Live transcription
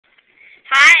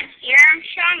Here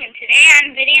Armstrong, and today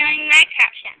I'm videoing my crap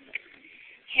shack.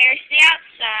 Here's the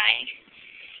outside.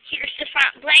 Here's the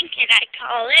front blanket, I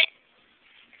call it.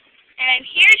 And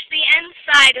here's the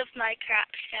inside of my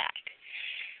crap shack.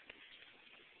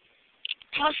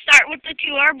 I'll start with the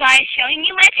tour by showing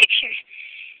you my pictures.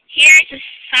 Here's a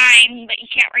sign, but you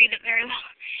can't read it very well.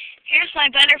 Here's my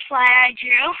butterfly I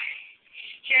drew.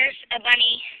 Here's a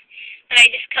bunny, but I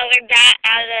just colored that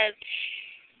out of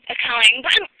a coloring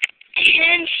book.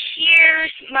 And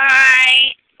here's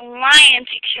my lion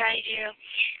picture I drew.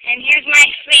 And here's my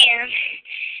fan.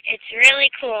 It's really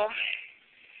cool.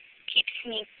 Keeps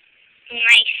me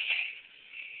nice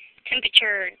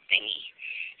temperature thingy.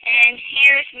 And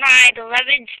here's my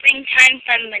beloved springtime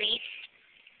fun bunny.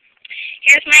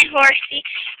 Here's my horsey.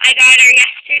 I got her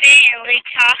yesterday in Lake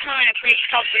Tahoe in a place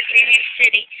called Virginia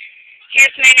City.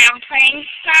 Here's my now playing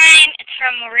sign. It's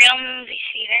from a real movie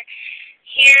theater.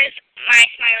 Here's my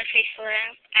smiley face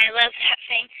balloon. I love that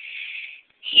thing.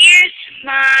 Here's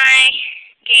my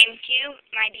GameCube,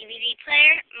 my DVD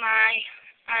player, my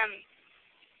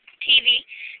TV.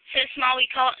 So small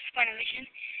we call it Sportavision.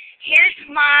 Here's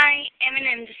my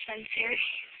M&M dispenser.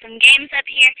 Some games up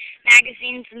here,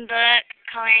 magazines and book,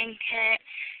 coloring kit,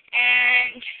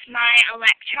 and my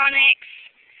electronics.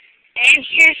 And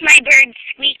here's my bird,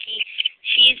 Squeaky.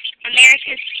 She's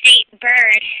America's state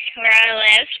bird where I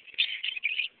live.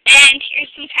 And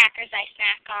here's some crackers I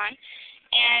snack on.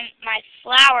 And my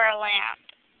flower lamp.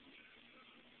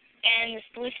 And this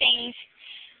blue thing's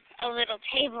a little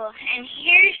table. And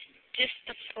here's just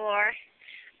the floor.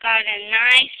 Got a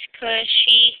nice,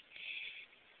 cushy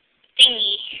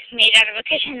thingy made out of a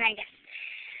cushion, I guess.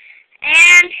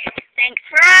 And thanks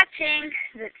for watching.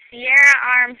 It's Sierra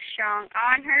Armstrong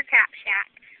on her crap shack.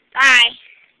 Bye.